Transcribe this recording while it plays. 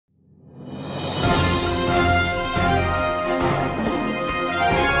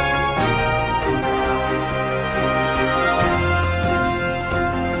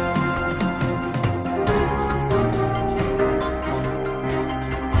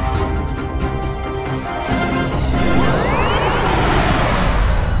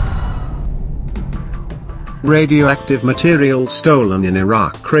Radioactive material stolen in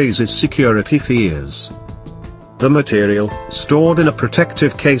Iraq raises security fears. The material, stored in a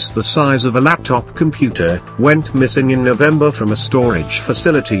protective case the size of a laptop computer, went missing in November from a storage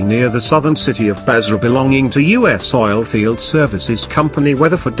facility near the southern city of Basra belonging to U.S. oilfield services company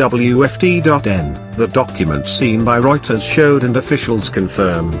Weatherford WFT.N, the document seen by Reuters showed and officials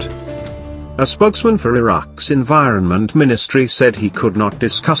confirmed. A spokesman for Iraq's Environment Ministry said he could not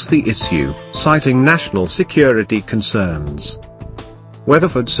discuss the issue, citing national security concerns.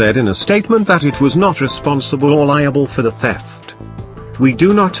 Weatherford said in a statement that it was not responsible or liable for the theft. "We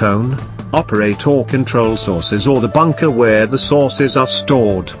do not own, operate or control sources or the bunker where the sources are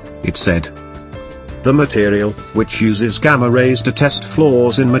stored," it said. The material, which uses gamma rays to test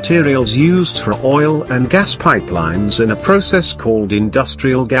flaws in materials used for oil and gas pipelines in a process called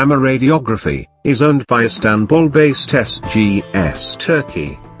industrial gamma radiography, is owned by Istanbul-based SGS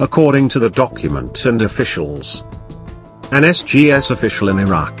Turkey, according to the document and officials. An SGS official in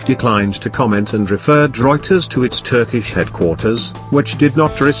Iraq declined to comment and referred Reuters to its Turkish headquarters, which did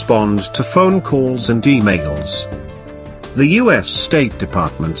not respond to phone calls and emails. The U.S. State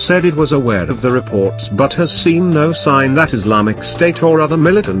Department said it was aware of the reports but has seen no sign that Islamic State or other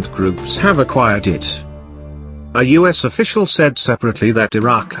militant groups have acquired it. A U.S. official said separately that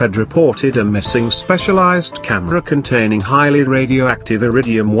Iraq had reported a missing specialized camera containing highly radioactive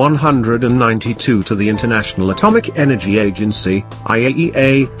iridium-192 to the International Atomic Energy Agency,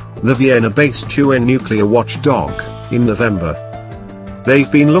 IAEA, the Vienna-based UN nuclear watchdog, in November.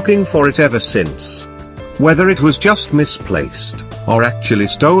 They've been looking for it ever since. Whether it was just misplaced, or actually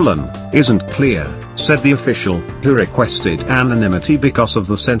stolen, isn't clear, said the official, who requested anonymity because of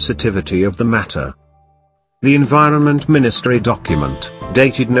the sensitivity of the matter. The Environment Ministry document,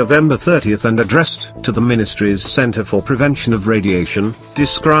 dated November 30 and addressed to the ministry's Center for Prevention of Radiation,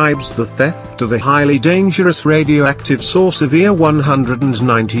 describes the theft of a highly dangerous radioactive source of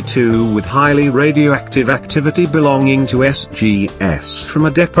Ir-192 with highly radioactive activity belonging to SGS from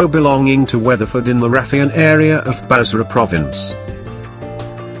a depot belonging to Weatherford in the Rafian area of Basra province.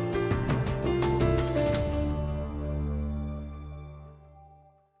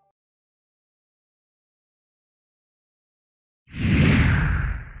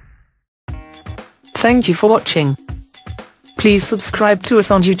 Thank you for watching. Please subscribe to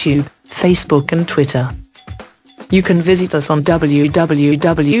us on YouTube, Facebook and Twitter. You can visit us on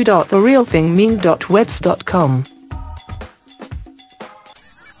www.therealthingmean.webs.com.